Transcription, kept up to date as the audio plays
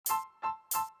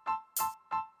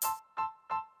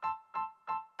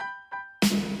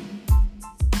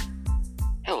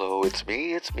it's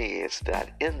me, it's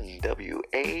that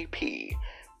NWAP,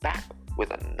 back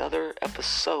with another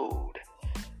episode.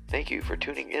 Thank you for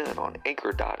tuning in on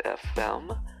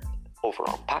Anchor.fm, over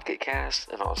on Pocket Cast,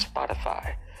 and on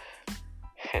Spotify,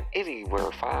 and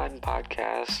anywhere fine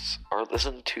podcasts are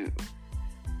listened to.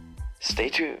 Stay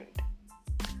tuned.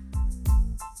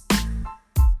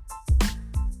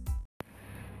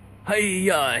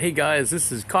 Hey guys,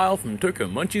 this is Kyle from Tokyo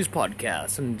Munchies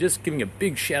Podcast, and just giving a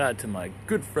big shout out to my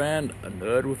good friend, A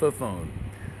Nerd with a Phone.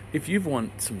 If you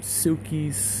want some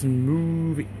silky,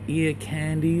 smooth ear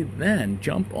candy, then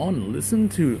jump on and listen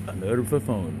to A Nerd with a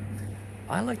Phone.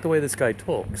 I like the way this guy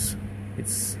talks.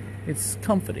 It's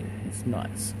comforting, it's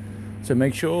nice. So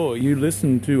make sure you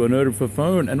listen to A Nerd with a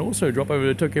Phone, and also drop over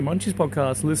to Tokyo Munchies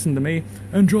Podcast, listen to me,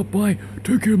 and drop by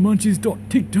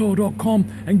tokyomunchies.tiktok.com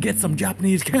and get some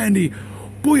Japanese candy.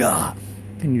 Booyah!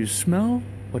 Can you smell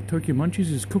what Tokyo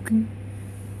Munchies is cooking?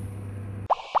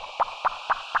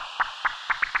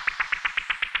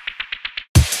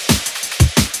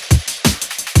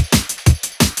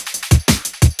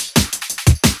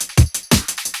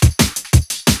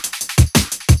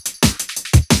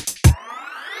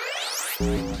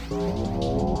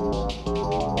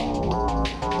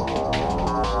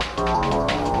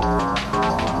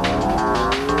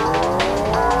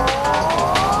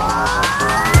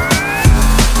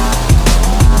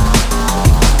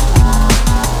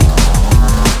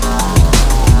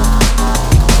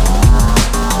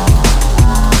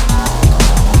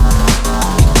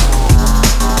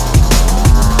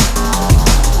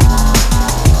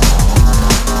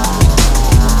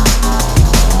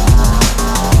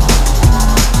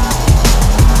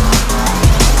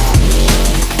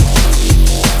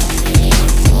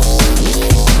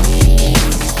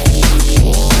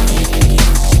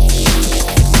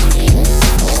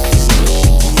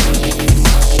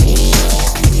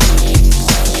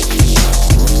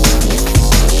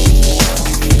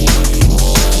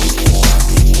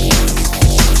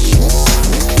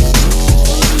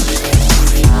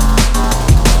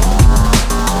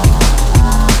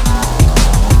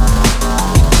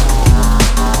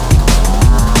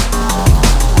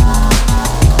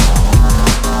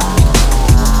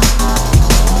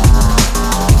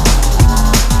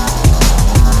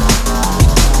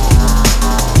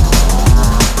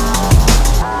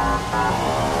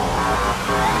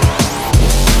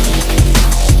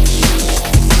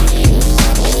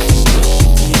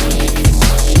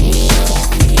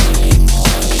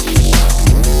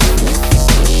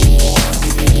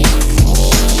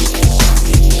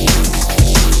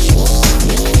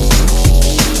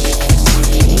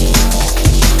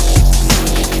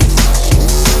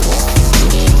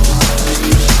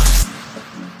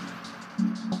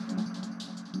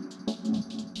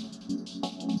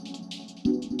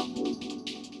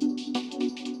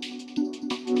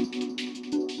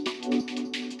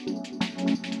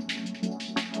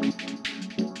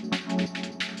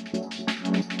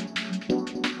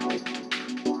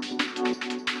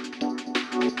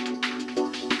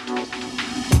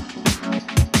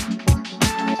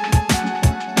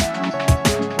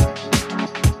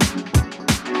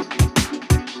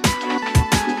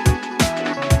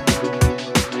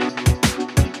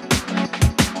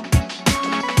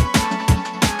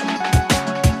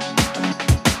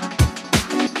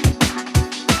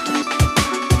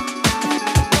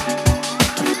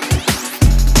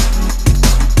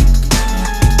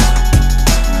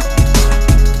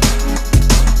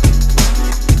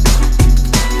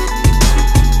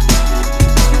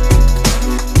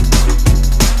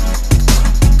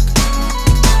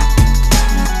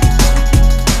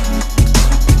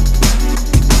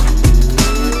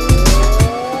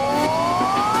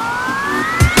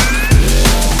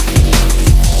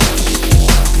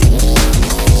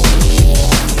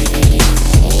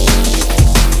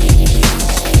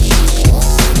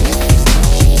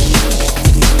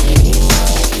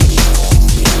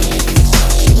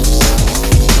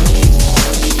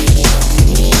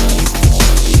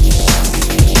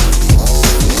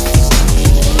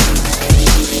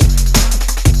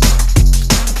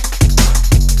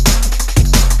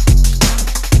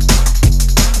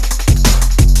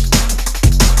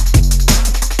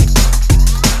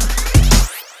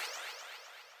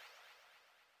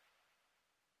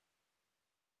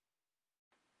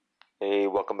 Hey,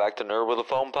 welcome back to Nerd with a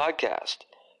Phone Podcast.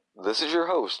 This is your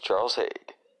host, Charles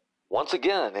Haig. Once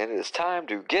again, it is time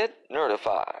to get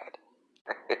nerdified.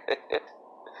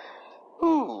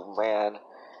 Ooh, man.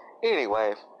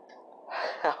 Anyway,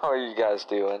 how are you guys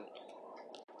doing?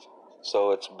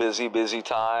 So it's busy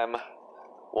time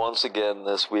once again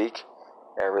this week.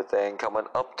 Everything coming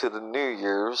up to the New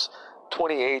Year's.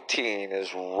 2018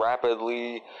 is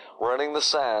rapidly running the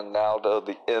sand out of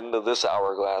the end of this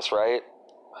hourglass, right?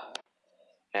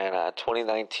 And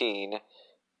 2019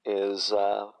 is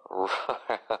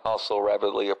also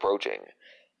rapidly approaching.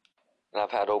 And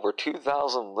I've had over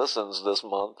 2,000 listens this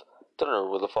month to the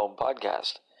Nerd with a Phone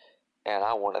podcast. And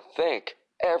I want to thank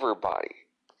everybody.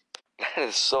 That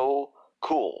is so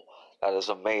cool. That is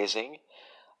amazing.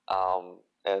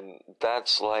 And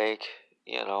that's like,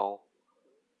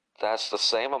 that's the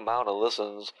same amount of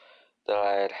listens that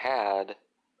I had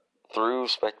through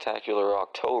Spectacular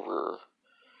October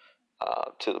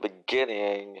to the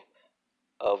beginning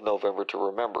of November to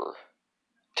Remember.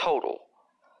 Total.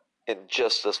 In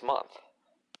just this month.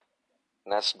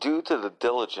 And that's due to the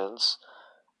diligence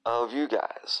of you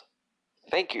guys.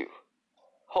 Thank you.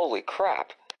 Holy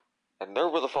crap. And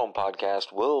Nerd with a Phone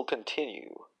podcast will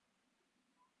continue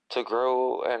to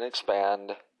grow and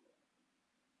expand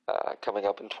coming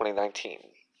up in 2019.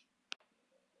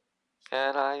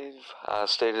 And I've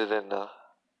stated in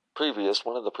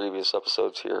one of the previous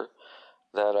episodes here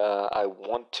that I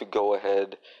want to go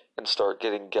ahead and start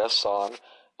getting guests on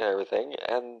and everything,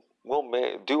 and we'll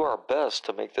do our best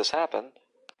to make this happen.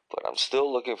 But I'm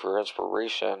still looking for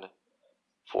inspiration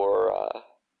for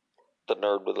the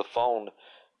Nerd with a Phone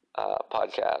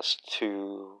podcast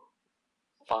to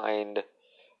find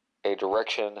a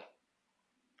direction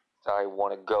that I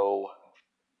want to go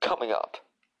coming up.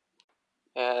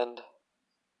 And,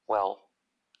 well,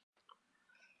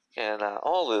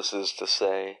 all this is to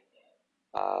say,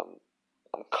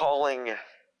 I'm calling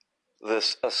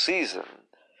this a season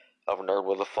of Nerd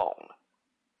with a Phone.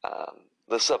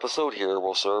 This episode here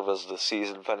will serve as the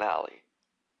season finale.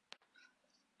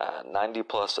 90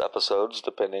 plus episodes,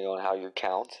 depending on how you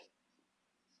count.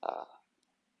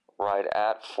 Right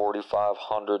at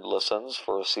 4,500 listens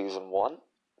for a season 1.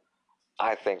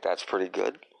 I think that's pretty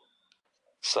good.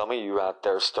 Some of you out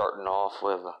there starting off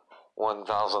with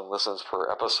 1,000 listens per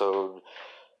episode,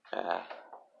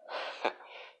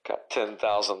 got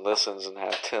 10,000 listens and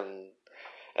have 10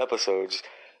 episodes.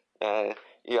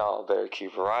 Y'all better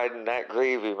keep riding that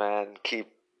gravy, man.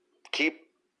 Keep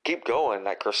going,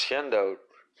 that crescendo.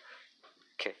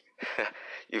 Okay.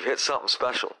 You've hit something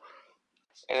special.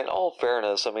 And in all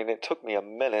fairness, I mean, it took me a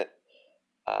minute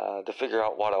to figure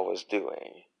out what I was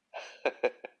doing.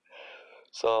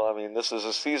 So, I mean, this is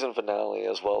a season finale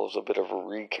as well as a bit of a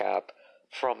recap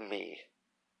from me.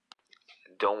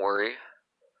 Don't worry,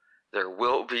 there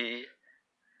will be,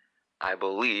 I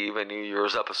believe, a New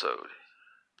Year's episode.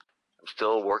 I'm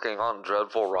still working on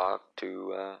Dreadful Rock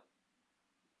to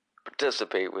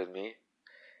participate with me.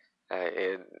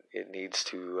 It needs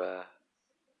to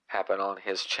happen on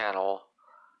his channel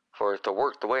for it to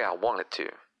work the way I want it to.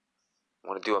 I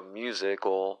want to do a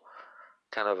musical,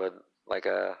 kind of a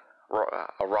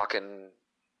rockin'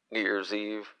 New Year's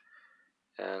Eve,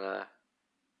 and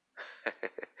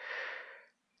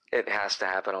it has to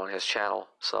happen on his channel.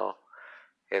 So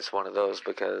it's one of those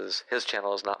because his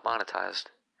channel is not monetized,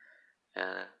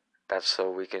 and that's so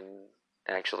we can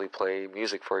actually play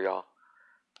music for y'all.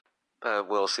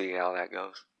 We'll see how that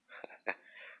goes.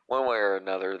 One way or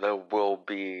another, there will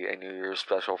be a New Year's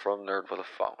special from Nerd with a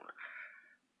Phone.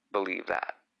 Believe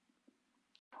that.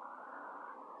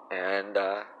 And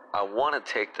I want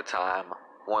to take the time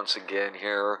once again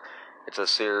here. It's a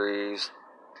series,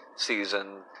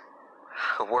 season,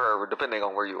 wherever, depending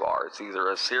on where you are. It's either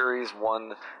a series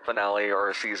 1 finale or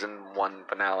a season 1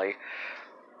 finale.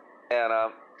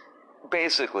 And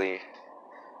basically,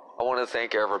 I want to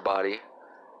thank everybody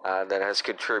that has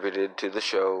contributed to the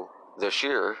show this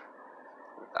year.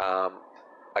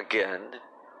 Again,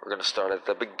 we're going to start at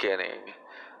the beginning.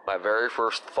 My very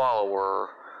first follower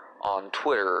on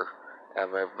Twitter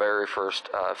and my very first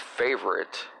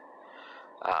favorite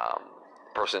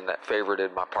person that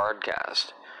favorited my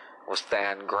podcast was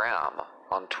Than Graham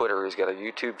on Twitter. He's got a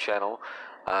YouTube channel.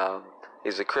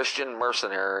 He's a Christian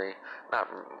mercenary.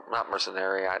 Not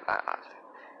mercenary.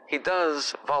 He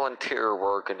does volunteer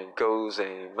work, and he goes and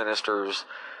he ministers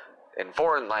in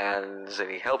foreign lands, and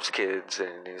he helps kids,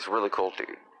 and he's a really cool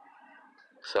dude.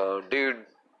 So, dude,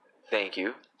 thank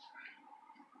you.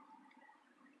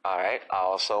 Alright, I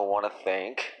also want to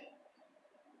thank,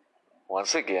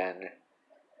 once again,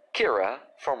 Kira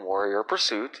from Warrior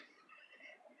Pursuit.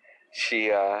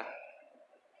 She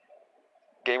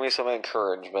gave me some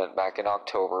encouragement back in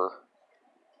October,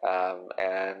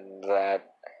 and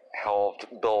that helped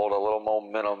build a little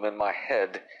momentum in my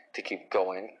head to keep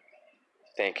going.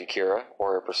 Thank you, Kira.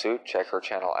 Warrior Pursuit. Check her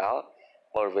channel out.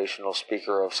 Motivational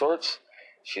speaker of sorts.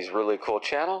 She's a really cool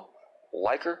channel.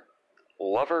 Like her.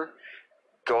 Love her.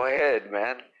 Go ahead,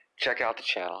 man. Check out the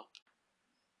channel.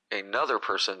 another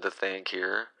person to thank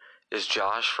here is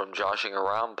Josh from Joshing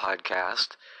Around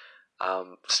podcast.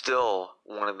 Still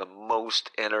one of the most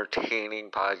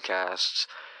entertaining podcasts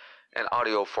and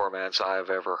audio formats I've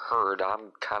ever heard.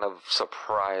 I'm kind of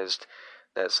surprised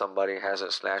that somebody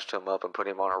hasn't snatched him up and put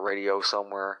him on a radio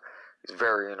somewhere. He's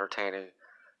very entertaining.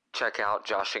 Check out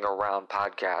Joshing Around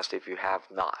podcast if you have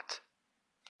not.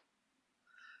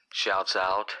 Shouts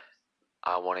out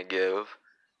I want to give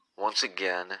once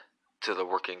again to the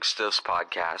Working Stiffs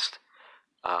podcast.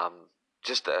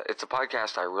 It's a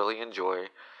podcast I really enjoy,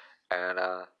 and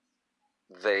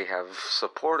they have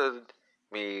supported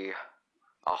me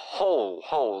a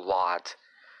whole lot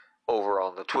over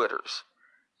on the Twitters.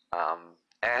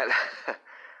 And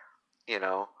you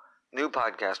know, new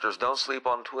podcasters, don't sleep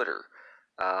on Twitter.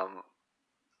 I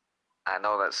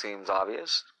know that seems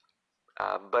obvious,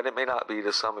 but it may not be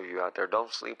to some of you out there.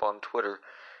 Don't sleep on Twitter,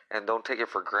 and don't take it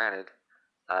for granted.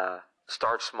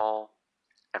 Start small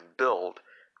and build,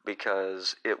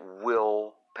 because it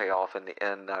will pay off in the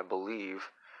end, I believe,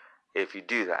 if you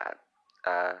do that.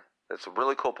 It's a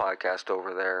really cool podcast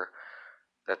over there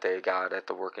that they got at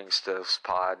the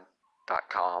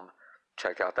WorkingStiffsPod.com.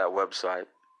 Check out that website.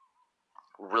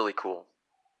 Really cool.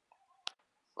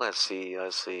 Let's see.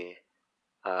 We're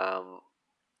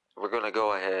going to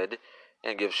go ahead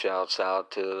and give shouts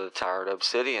out to the Tired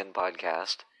Obsidian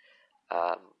podcast.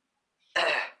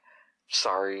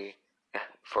 Sorry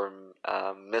for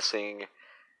missing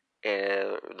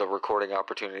the recording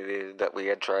opportunity that we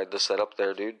had tried to set up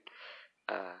there, dude.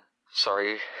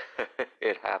 Sorry.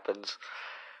 It happens.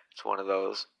 It's one of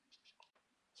those.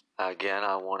 Again,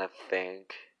 I want to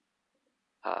thank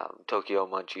Tokyo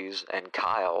Munchies and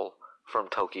Kyle from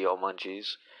Tokyo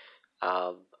Munchies.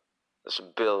 This has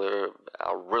been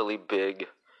a really big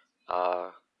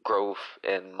growth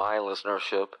in my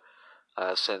listenership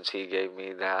since he gave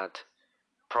me that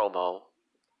promo,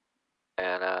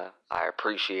 and I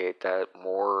appreciate that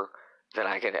more than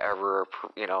I can ever,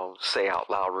 say out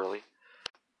loud, really.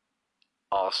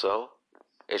 Also,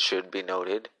 it should be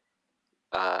noted,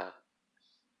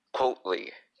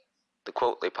 Quotely, the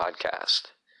Quotely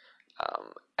podcast.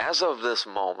 As of this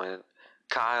moment,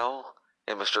 Kyle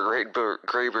and Mr.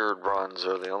 Graybeard Runs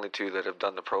are the only two that have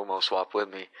done the promo swap with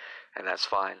me, and that's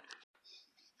fine.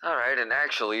 Alright, and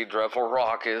actually, Dreadful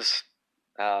Rock is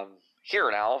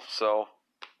here now, so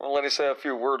I'll let me say a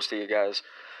few words to you guys.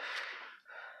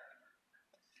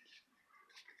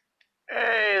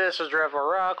 Hey, this is Dreadful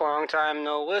Rock, long time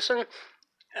no listen.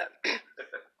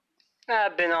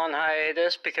 I've been on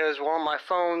hiatus because one of my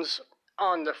phone's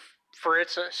on the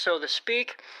fritz, so to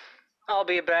speak. I'll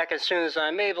be back as soon as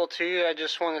I'm able to. I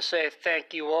just want to say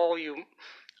thank you all, you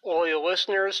loyal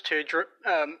listeners, to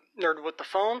Nerd with the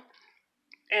Phone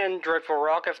and Dreadful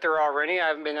Rock, if they're already.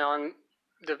 I've been on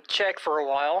the check for a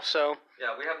while, so...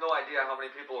 Yeah, we have no idea how many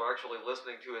people are actually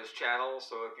listening to his channel,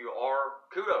 so if you are,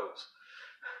 kudos.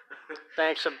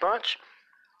 Thanks a bunch.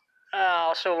 I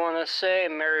also want to say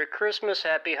Merry Christmas,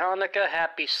 Happy Hanukkah,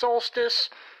 Happy Solstice,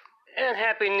 and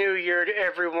Happy New Year to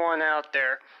everyone out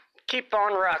there. Keep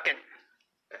on rocking.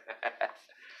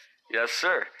 Yes,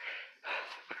 sir.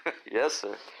 Yes,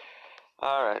 sir.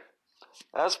 Alright.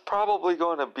 That's probably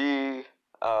going to be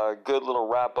a good little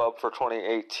wrap-up for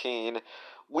 2018.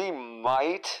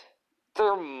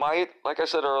 There might, like I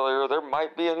said earlier, there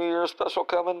might be a New Year's special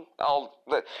coming.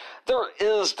 There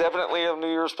is definitely a New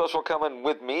Year's special coming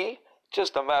with me.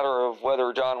 Just a matter of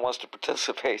whether John wants to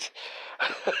participate.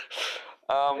 Depends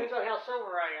on how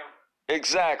sober I am.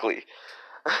 Exactly.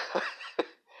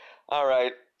 All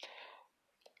right.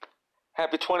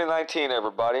 Happy 2019,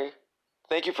 everybody.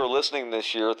 Thank you for listening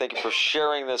this year. Thank you for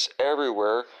sharing this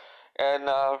everywhere. And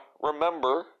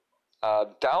remember,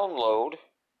 download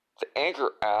the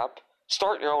Anchor app.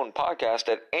 Start your own podcast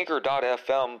at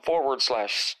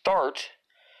anchor.fm/start.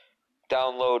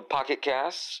 Download Pocket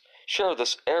Casts. Share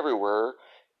this everywhere.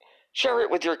 Share it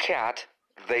with your cat.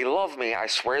 They love me. I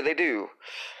swear they do.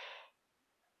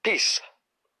 Peace.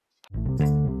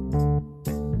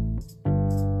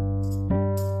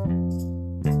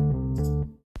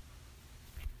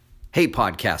 Hey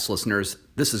podcast listeners,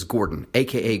 this is Gordon,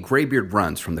 aka Graybeard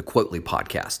Runs from the Quotely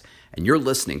podcast, and you're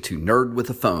listening to Nerd with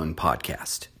a Phone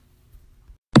podcast.